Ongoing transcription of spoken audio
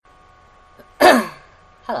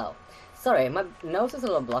Hello. Sorry, my nose is a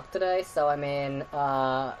little blocked today, so I mean,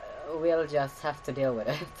 we'll just have to deal with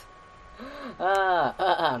it.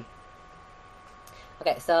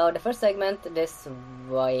 Okay, so the first segment this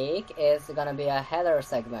week is gonna be a header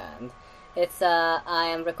segment. It's, I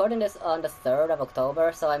am recording this on the 3rd of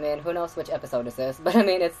October, so I mean, who knows which episode this is, but I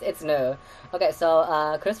mean, it's new. Okay,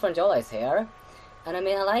 so, Chris FRANJOLA is here. And I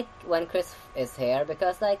mean, I like when Chris is here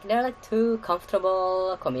because, like, they're, like, two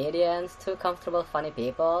comfortable comedians, two comfortable, funny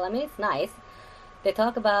people. I mean, it's nice. They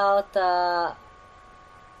talk about,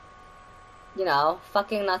 you know,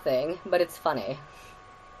 fucking nothing, but it's funny.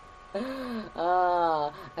 And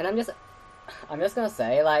I'm just gonna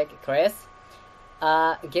say, like, Chris,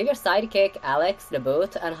 give your sidekick Alex the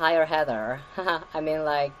boot and hire Heather. I mean,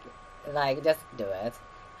 like, just do it.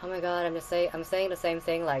 Oh my god, I'm saying the same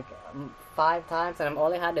thing, like, 5 times, and I've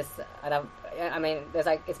only had this, and I mean, there's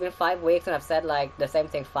like, it's been 5 weeks, and I've said, like, the same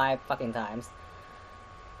thing 5 fucking times.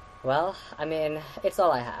 Well, I mean, it's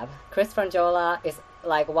all I have. Chris FRANJOLA is,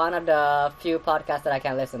 like, one of the few podcasts that I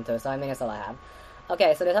can listen to, so I mean, it's all I have.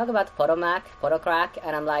 Okay, so they talk about podocrack,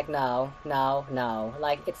 and I'm like, no.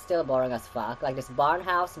 Like, it's still boring as fuck. Like, this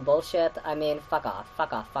barnhouse bullshit, I mean, fuck off.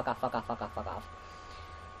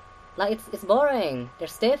 Like, it's boring. They're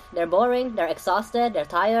stiff, they're boring, they're exhausted, they're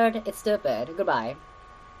tired, it's stupid. Goodbye.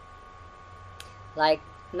 Like,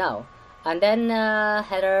 no. And then,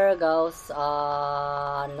 Heather goes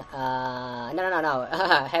on, no.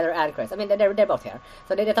 Heather and Chris. I mean, they're both here.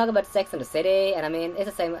 So they talk about Sex in the City, and I mean, it's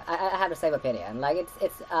the same, I have the same opinion. Like,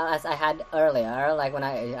 it's as I had earlier, like, when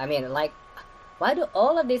I mean, like, why do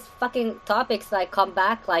all of these fucking topics, like, come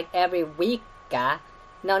back, like, every week, No,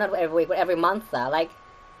 not every week, but every month, Like,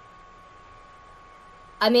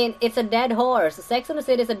 I mean, it's a dead horse. Sex and the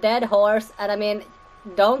City is a dead horse, and I mean,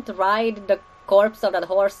 don't ride the corpse of that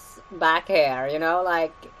horse back here, you know?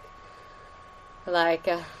 Like,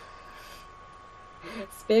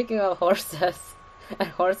 speaking of horses and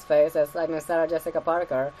horse faces, I mean, Sarah Jessica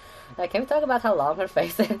Parker, like, can we talk about how long her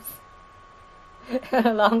face is?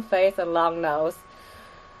 Long face and long nose.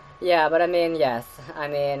 Yeah, but I mean, yes. I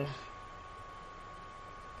mean,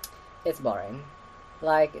 it's boring.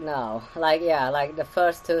 Like, no. Like, yeah, like, the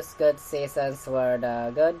first 2 good seasons were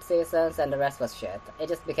the good seasons, and the rest was shit. It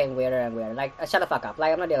just became weirder and weirder. Like, shut the fuck up.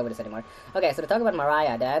 Like, I'm not dealing with this anymore. Okay, so to talk about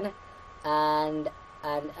Mariah then, and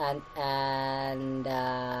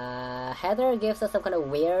Heather gives us some kind of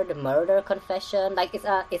weird murder confession. Like, it's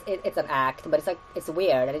an act, but it's like, it's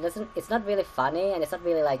weird, and it's not really funny, and it's not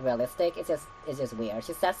really, like, realistic. It's just weird.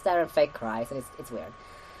 She sits there and fake cries, and it's weird.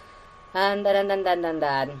 And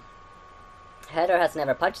then Heather has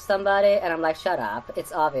never punched somebody, and I'm like, shut up.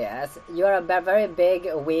 It's obvious. You're a very big,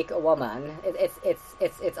 weak woman.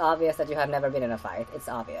 It's obvious that you have never been in a fight. It's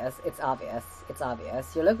obvious.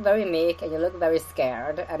 You look very meek, and you look very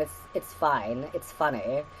scared, and it's fine. It's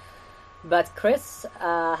funny. But Chris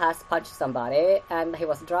has punched somebody, and he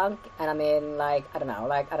was drunk, and I mean, like, I don't know.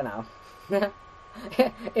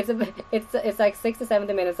 It's like 60,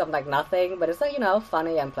 70 minutes of, like, nothing, but it's, like, you know,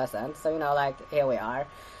 funny and pleasant. So, you know, like, here we are.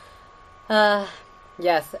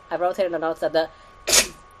 Yes, I wrote here in the notes that that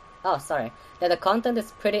the content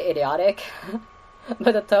is pretty idiotic,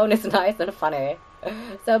 but the tone is nice and funny.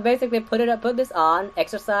 So basically, put this on,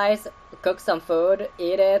 exercise, cook some food,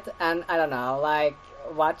 eat it, and I don't know, like,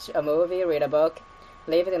 watch a movie, read a book,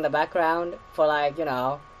 leave it in the background for, like, you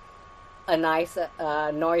know, a nice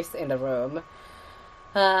noise in the room.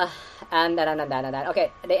 And then,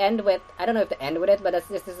 okay, they end with, I don't know if they end with it, but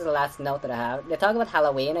this is the last note that I have. They talk about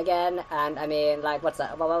Halloween again, and I mean, like, what's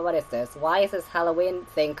up? What is this? Why is this Halloween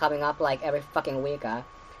thing coming up, like, every fucking week,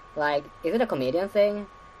 Like, is it a comedian thing?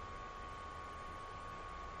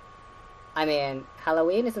 I mean,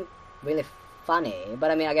 Halloween isn't really funny,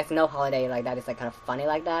 but I mean, I guess no holiday like that is, like, kind of funny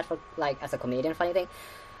like that, for, like, as a comedian funny thing.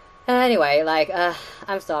 Anyway, like,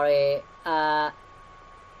 I'm sorry,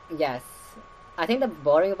 yes. I think the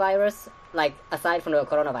boring virus, like, aside from the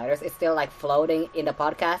coronavirus, is still, like, floating in the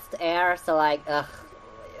podcast air, so, like,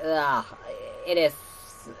 it is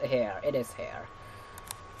here.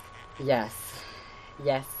 Yes,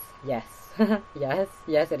 yes,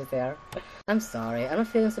 it is here. I'm sorry, I'm not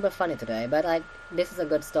feeling super funny today, but, like, this is a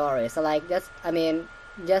good story, so, like, just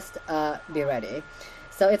be ready.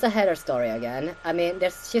 So it's a Heather story again. I mean,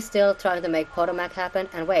 she's still trying to make Potomac happen.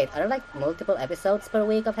 And wait, are there, like, multiple episodes per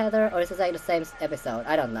week of Heather? Or is this, like, the same episode?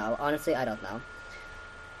 I don't know. Honestly, I don't know.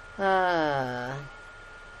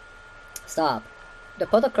 Stop. The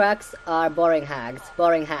potocracks are boring hacks.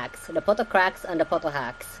 The potocracks and the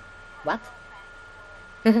potohacks. What?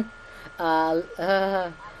 I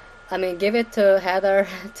mean, give it to Heather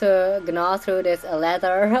to gnaw through this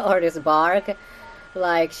leather or this bark.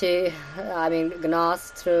 Like she, I mean,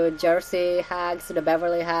 gnaws through Jersey hags, the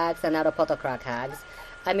Beverly hags, and now the Potocrack hags.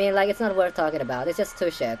 I mean, like, it's not worth talking about. It's just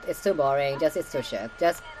too shit. It's too boring. It's too shit.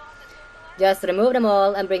 Just remove them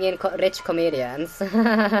all and bring in rich comedians.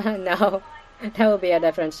 No, that would be a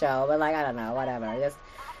different show. But like, I don't know, whatever.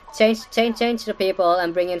 Just change the people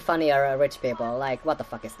and bring in funnier rich people. Like, what the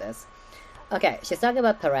fuck is this? Okay, she's talking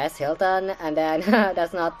about Perez Hilton, and then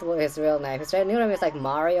that's not his real name. His real name is like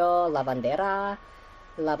Mario Lavandera.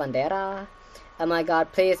 Oh my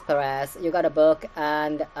god, please, Perez, you got a book,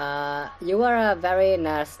 and you are a very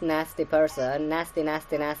nasty person. Nasty.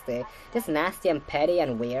 Just nasty and petty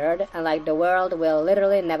and weird, and like the world will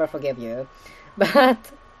literally never forgive you.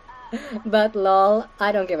 But lol,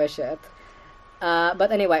 I don't give a shit.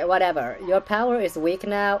 But anyway, whatever. Your power is weak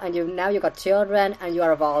now, and you got children, and you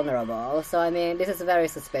are vulnerable. So I mean, this is very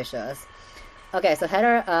suspicious. Okay, so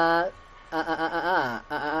Heather,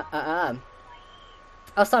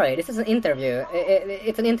 oh, sorry, this is an interview.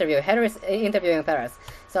 It's an interview. Heather is interviewing Perez.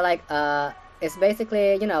 So like, it's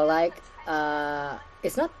basically, you know, like,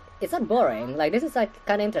 it's not boring. Like, this is like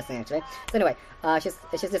kind of interesting actually. So anyway,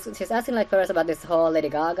 she's asking like Perez about this whole Lady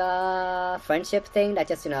Gaga friendship thing that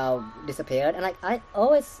just, you know, disappeared. And like, I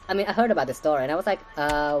heard about this story and I was like,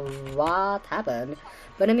 what happened?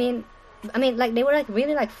 But I mean, like, they were like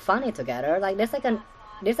really like funny together. Like, there's like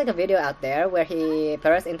a video out there where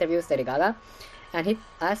Perez interviews Lady Gaga. And he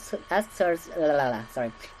asks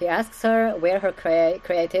her where her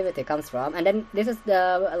creativity comes from, and then this is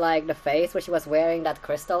the face where she was wearing that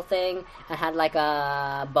crystal thing and had like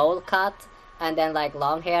a bowl cut, and then like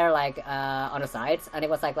long hair like on the sides, and it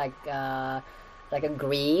was like a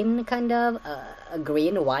green kind of a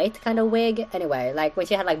green white kind of wig. Anyway, like when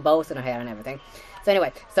she had like bows in her hair and everything. So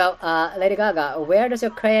anyway, Lady Gaga, where does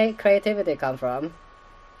your creativity come from?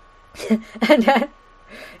 And then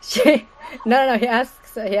he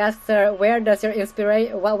asks her, where does your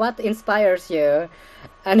what inspires you?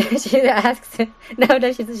 And she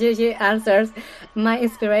she answers, my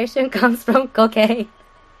inspiration comes from cocaine.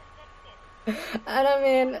 And I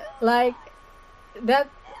mean, like, that,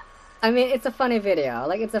 I mean, it's a funny video.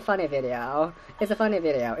 Like, it's a funny video. So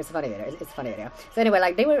anyway,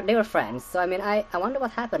 like, they were friends. So I mean, I wonder what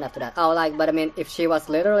happened after that. Oh, like, but I mean, if she was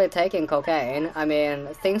literally taking cocaine, I mean,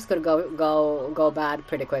 things could go bad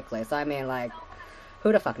pretty quickly. So I mean, like,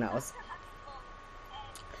 who the fuck knows?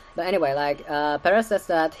 But anyway, like, Perez says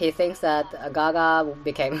that he thinks that Gaga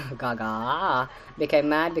became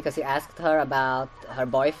mad because he asked her about her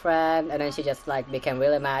boyfriend, and then she just like became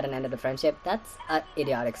really mad and ended the friendship. That's an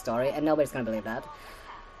idiotic story, and nobody's gonna believe that.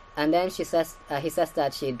 And then he says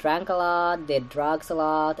that she drank a lot, did drugs a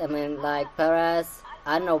lot. I mean, like, Perez,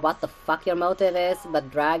 I don't know what the fuck your motive is,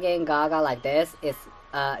 but dragging Gaga like this is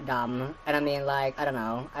dumb. And I mean, like, I don't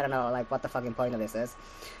know, like, what the fucking point of this is.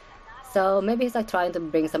 So maybe he's like trying to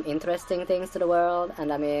bring some interesting things to the world,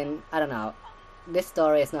 and I mean, I don't know. This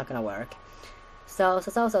story is not gonna work. So,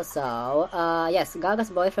 yes, Gaga's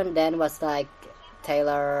boyfriend then was like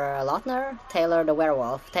Taylor Lautner, Taylor the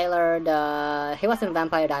werewolf, he was in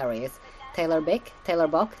Vampire Diaries, Taylor Bick, Taylor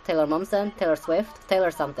Bock, Taylor Momsen, Taylor Swift,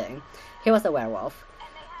 Taylor something. He was a werewolf.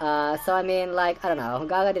 So I mean, like, I don't know,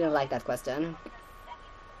 Gaga didn't like that question.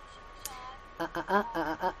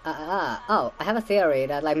 Oh, I have a theory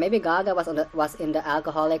that like maybe Gaga was in the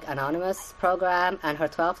Alcoholic Anonymous program, and her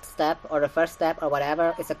 12th step or the first step or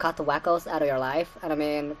whatever is to cut the wackos out of your life. And I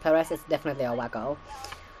mean, Perez is definitely a wacko.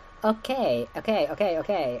 Okay.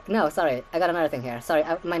 No, sorry, I got another thing here. Sorry,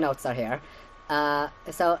 my notes are here.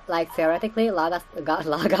 So like theoretically,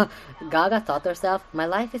 Gaga thought to herself, my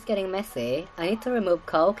life is getting messy. I need to remove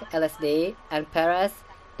coke, LSD, and Perez,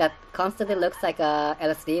 that constantly looks like a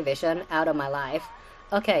LSD vision, out of my life.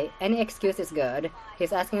 Okay, any excuse is good.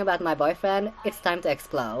 He's asking about my boyfriend. It's time to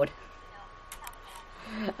explode.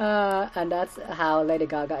 And that's how Lady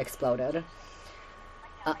Gaga exploded.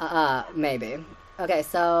 Maybe. Okay,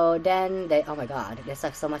 so then they... Oh my god, there's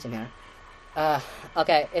like so much in here.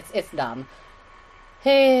 Okay, it's dumb.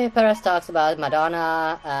 Perez talks about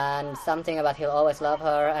Madonna and something about he'll always love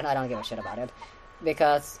her, and I don't give a shit about it.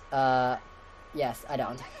 Because, yes, I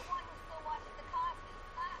don't.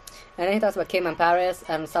 And then he talks about Kim and Paris,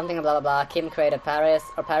 and something blah blah blah. Kim created Paris,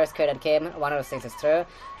 or Paris created Kim. One of those things is true.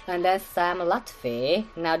 And then Sam Lutfi.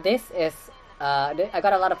 Now this is... I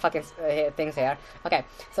got a lot of fucking things here. Okay,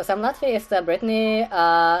 so Sam Lutfi is the Britney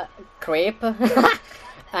creep.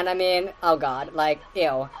 And I mean, oh god, like,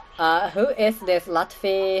 ew. Who is this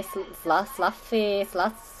Latvi,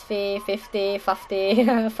 Sluffy, 50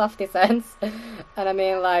 cents? And I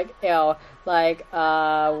mean, like, ew, like,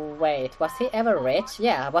 wait, was he ever rich?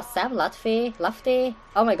 Yeah, was Sam Lufty?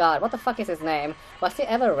 Oh my god, what the fuck is his name? Was he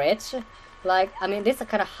ever rich? Like, I mean, this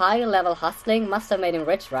kind of high-level hustling must have made him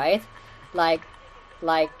rich, right? Like,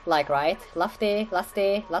 right? Lusty,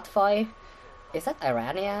 Lutfoy? Is that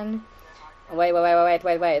Iranian? Wait.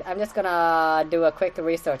 I'm just gonna do a quick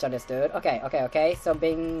research on this dude. Okay. So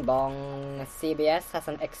Bing Bong CBS has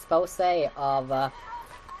an expose of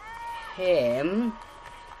him.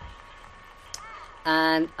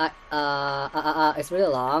 And it's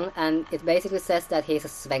really long, and it basically says that he's a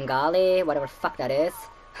Svengali, whatever the fuck that is.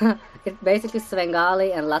 It's basically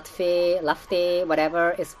Svengali and Lufty,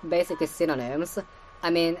 whatever, is basically synonyms. I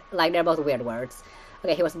mean, like, they're both weird words.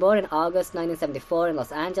 Okay, he was born in August 1974 in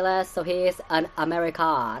Los Angeles, so he is an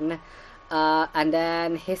American. And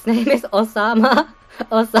then his name is Osama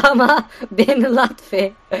bin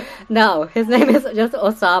Lutfi. No, his name is just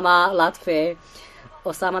Osama Lutfi.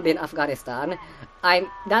 Osama bin Afghanistan.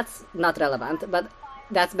 That's not relevant, but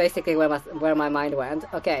that's basically where my mind went.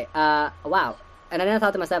 Okay, wow. And then I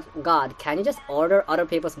thought to myself, God, can you just order other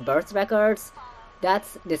people's birth records?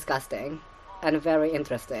 That's disgusting and very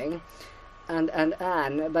interesting.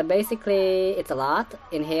 But basically it's a lot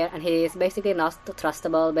in here, and he is basically not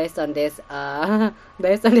trustable based on this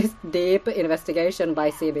deep investigation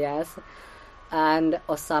by CBS. And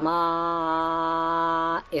Osama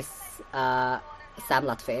is Sam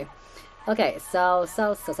Lutfi. Okay, so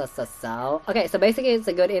okay, so basically it's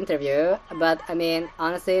a good interview, but I mean,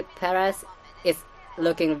 honestly, Perez is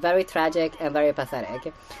looking very tragic and very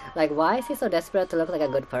pathetic. Like, why is he so desperate to look like a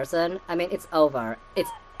good person? I mean, it's over.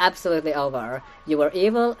 It's absolutely over. You were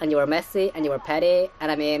evil, and you were messy, and you were petty,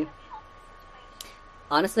 and I mean,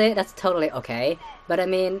 honestly, that's totally okay. But I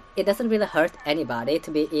mean, it doesn't really hurt anybody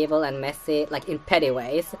to be evil and messy, like, in petty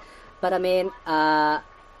ways. But I mean,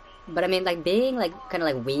 like, being, like, kind of,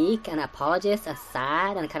 like, weak and apologist and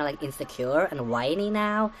sad and kind of, like, insecure and whiny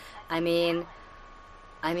now, I mean,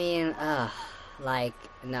 like,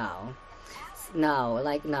 no,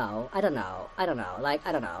 like, no, I don't know, like,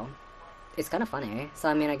 I don't know, it's kind of funny, so,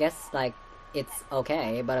 I mean, I guess, like, it's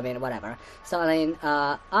okay, but, I mean, whatever. So, I mean,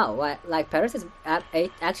 like, Perez is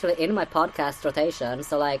actually in my podcast rotation,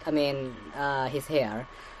 so, like, I mean, he's here.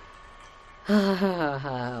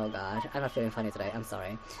 Oh god, I'm not feeling funny today, I'm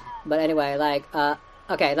sorry. But anyway, like,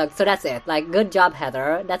 okay, look, so that's it. Like, good job,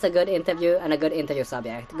 Heather. That's a good interview and a good interview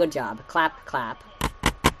subject. Good job. Clap.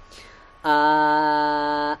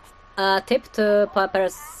 Tip to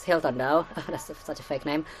PEREZHILTON, though. That's such a fake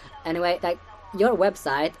name. Anyway, like, your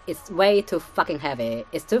website is way too fucking heavy.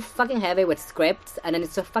 It's too fucking heavy with scripts, and then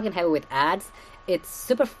it's too fucking heavy with ads. It's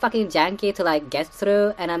super fucking janky to, like, get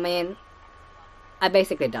through, and I mean, I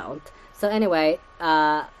basically don't. So anyway,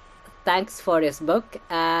 thanks for this book,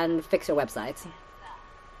 and fix your website.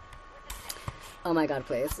 Oh my god,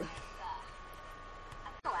 please.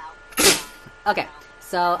 Okay,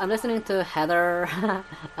 so I'm listening to Heather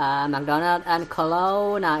McDonald, and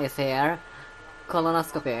Kelowna is here.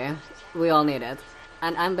 Colonoscopy. We all need it.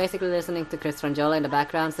 And I'm basically listening to Chris FRANJOLA in the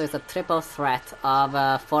background, so it's a triple threat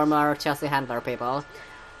of former Chelsea Handler people.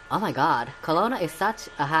 Oh my god, Kelowna is such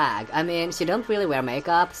a hag. I mean, she don't really wear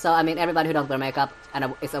makeup, so I mean, everybody who don't wear makeup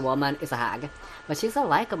and is a woman is a hag. But she's so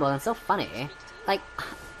likable and so funny. Like,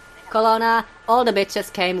 Kelowna, all the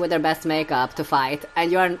bitches came with their best makeup to fight,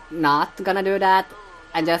 and you're not gonna do that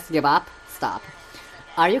and just give up? Stop.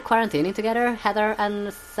 Are you quarantining together, Heather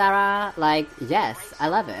and Sarah? Like, yes, I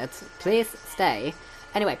love it. Please stay.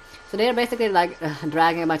 Anyway, so they're basically like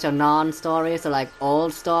dragging a bunch of non-stories or like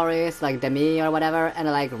old stories, like Demi or whatever, and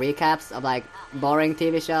like recaps of like boring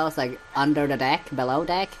TV shows like Under the Deck, Below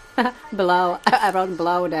Deck. Below, I wrote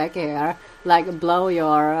Below Deck here. Like, blow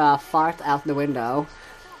your fart out the window.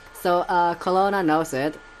 So Kelowna knows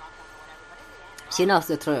it. She knows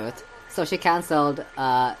the truth. So she cancelled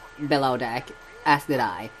Below Deck, as did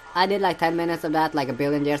I. I did like 10 minutes of that like a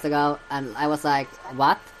billion years ago, and I was like,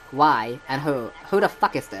 what? Why? And who? Who the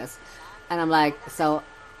fuck is this? And I'm like, so,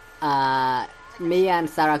 me and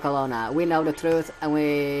Sarah Kelowna, we know the truth, and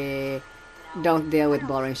we don't deal with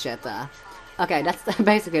boring shit. Okay, that's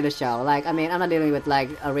basically the show. Like, I mean, I'm not dealing with,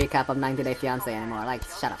 like, a recap of 90 Day Fiancé anymore. Like,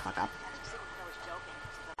 shut up, fuck up.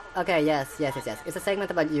 Okay, yes. It's a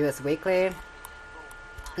segment about US Weekly.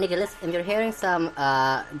 And if you're hearing some,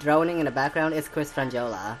 droning in the background, it's Chris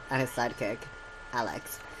FRANJOLA and his sidekick,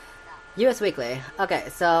 Alex. US Weekly. Okay,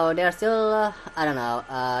 so they're still, I don't know,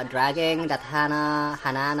 dragging that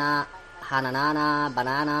hananana,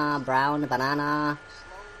 banana, brown banana,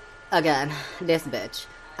 Again, this bitch.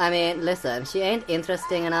 I mean, listen, she ain't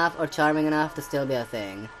interesting enough or charming enough to still be a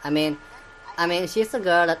thing. I mean, she's a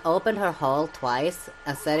girl that opened her hole twice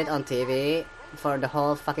and said it on TV for the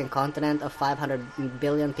whole fucking continent of 500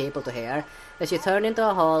 billion people to hear, that she turned into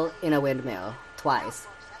a hole in a windmill twice.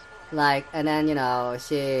 Like, and then, you know,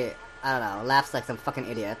 she, I don't know, laughs like some fucking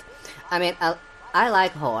idiot. I mean, I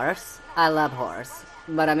like horse. I love horse.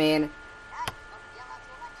 But I mean,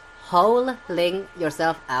 holing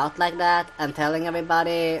yourself out like that and telling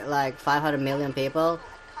everybody, like 500 million people,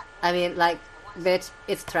 I mean, like, bitch,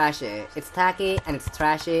 it's trashy. It's tacky and it's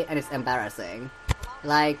trashy and it's embarrassing.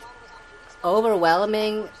 Like,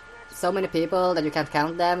 overwhelming so many people that you can't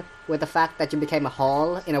count them with the fact that you became a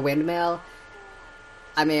hole in a windmill.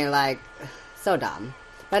 I mean, like, so dumb.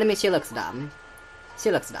 But I mean, she looks dumb. She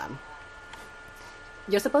looks dumb.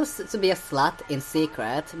 You're supposed to be a slut in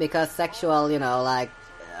secret because sexual, you know, like,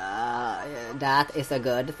 that is a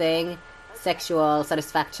good thing. Sexual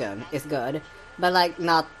satisfaction is good. But, like,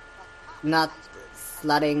 not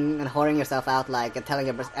slutting and whoring yourself out, like, and telling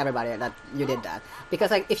everybody that you did that.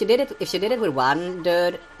 Because, like, if she did it with one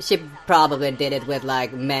dude, she probably did it with,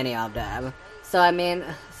 like, many of them. So, I mean,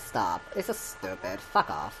 stop. It's so stupid. Fuck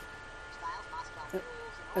off.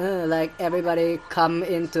 Like, everybody come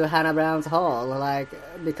into Hannah Brown's hole, like,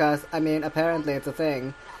 because, I mean, apparently it's a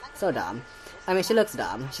thing. So dumb. I mean, she looks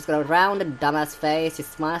dumb. She's got a rounded, dumbass face. She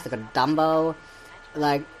smiles like a Dumbo.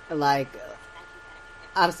 Like,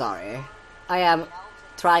 I'm sorry. I am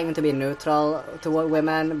trying to be neutral toward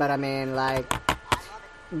women, but I mean, like,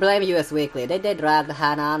 blame US Weekly. They dragged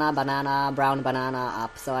hanana, banana, brown banana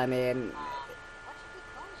up, so I mean,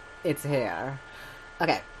 it's here.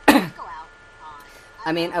 Okay.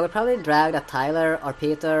 I mean, I would probably drag that Tyler or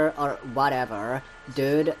Peter or whatever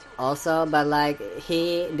dude also, but like,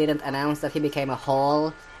 he didn't announce that he became a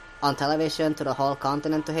hole on television to the whole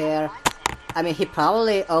continent to hear. I mean, he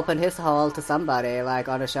probably opened his hole to somebody, like,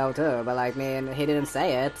 on the show too, but like, I mean, he didn't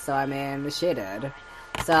say it, so I mean, she did.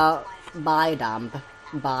 So, bye dump,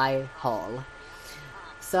 bye hole.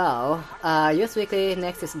 So, US Weekly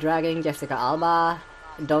next is dragging Jessica Alba.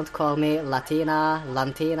 Don't call me Latina,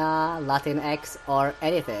 Lantina, Latinx, or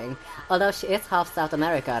anything. Although she is half South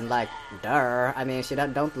American, like, duh. I mean, she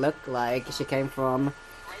don't look like she came from...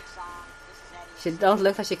 She don't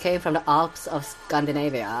look like she came from the Alps of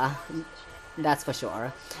Scandinavia. That's for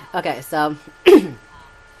sure. Okay, so...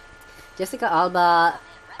 Jessica Alba,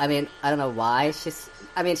 I mean, I don't know why.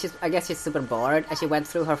 I guess she's super bored, and she went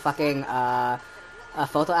through her fucking,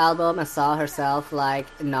 photo album and saw herself, like,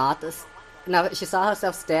 she saw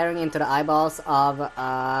herself staring into the eyeballs of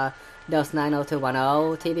those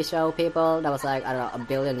 90210 TV show people. That was like, I don't know, a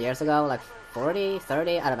billion years ago, like 40,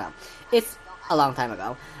 30, I don't know. It's a long time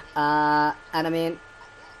ago. And I mean,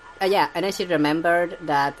 yeah, and then she remembered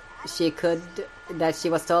that she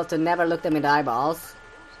was told to never look them in the eyeballs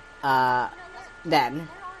then,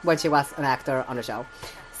 when she was an actor on the show.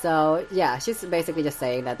 So, yeah, she's basically just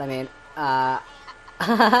saying that, I mean,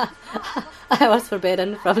 I was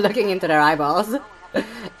forbidden from looking into their eyeballs.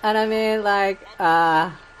 And I mean, like,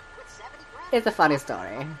 it's a funny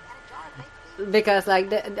story. Because,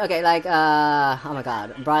 like, oh my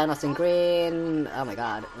god, Brian Austin Green, oh my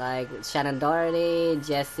god, like, Shannon Doherty,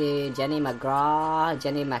 Jenny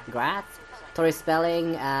McGrath, Tori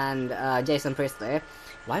Spelling, and Jason Priestley.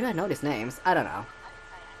 Why do I know these names? I don't know.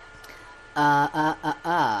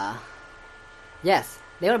 Yes.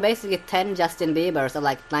 They were basically 10 Justin Biebers of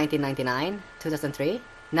like 1999, 2003?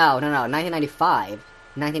 No, 1995,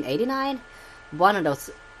 1989? One of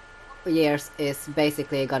those years is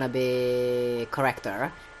basically gonna be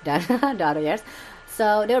correcter than the other years.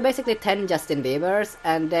 So they were basically 10 Justin Biebers,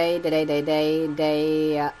 and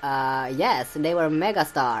yes, they were mega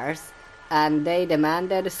stars. And they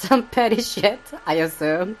demanded some petty shit, I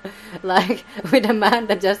assume. Like, we demand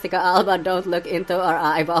that Jessica Alba don't look into our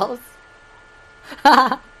eyeballs.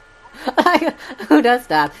 Like, who does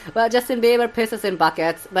that? Well, Justin Bieber pisses in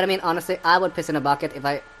buckets, but I mean, honestly, I would piss in a bucket if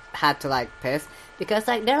I had to, like, piss, because,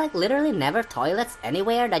 like, there are, like, literally never toilets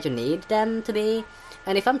anywhere that you need them to be,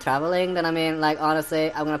 and if I'm traveling, then, I mean, like,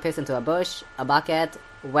 honestly, I'm gonna piss into a bush, a bucket,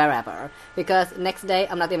 wherever, because next day,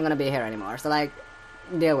 I'm not even gonna be here anymore, so, like,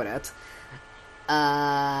 deal with it.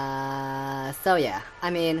 So yeah, I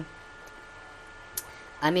mean,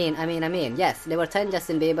 yes, there were 10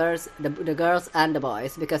 Justin Biebers, the girls and the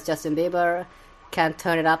boys, because Justin Bieber can't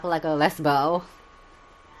turn it up like a lesbo.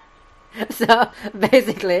 So,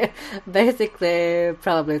 basically,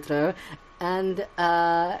 probably true. And,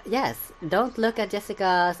 yes, don't look at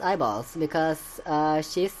Jessica's eyeballs, because,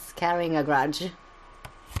 she's carrying a grudge.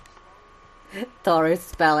 Tori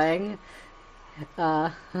Spelling.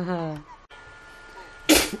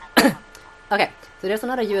 Okay, so there's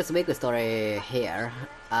another US Weekly story here.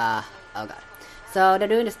 Oh god. So they're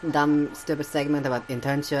doing this dumb, stupid segment about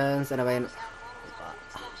intentions, and I mean,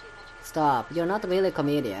 stop. You're not really a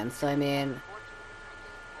comedian, so I mean,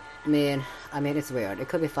 it's weird. It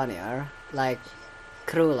could be funnier, like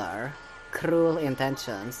cruel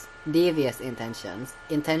intentions, devious intentions,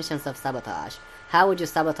 intentions of sabotage. How would you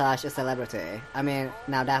sabotage a celebrity? I mean,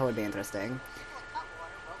 now that would be interesting.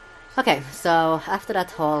 Okay, so after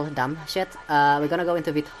that whole dumb shit, we're gonna go into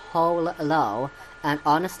a bit whole low. And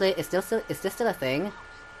honestly, is this still a thing?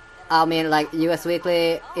 I mean, like, US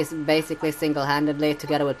Weekly is basically single-handedly,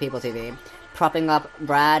 together with People TV, propping up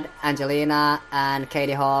Brad, Angelina, and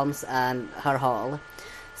Katie Holmes and her haul.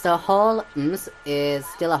 So Holmes is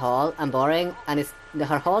still a haul and boring, and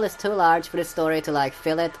her haul is too large for this story to, like,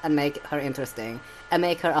 fill it and make her interesting. And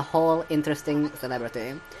make her a whole interesting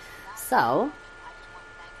celebrity. So,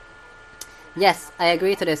 yes, I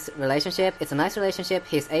agree to this relationship. It's a nice relationship.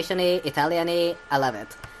 He's Asian-y, Italian-y. I love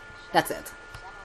it. That's it.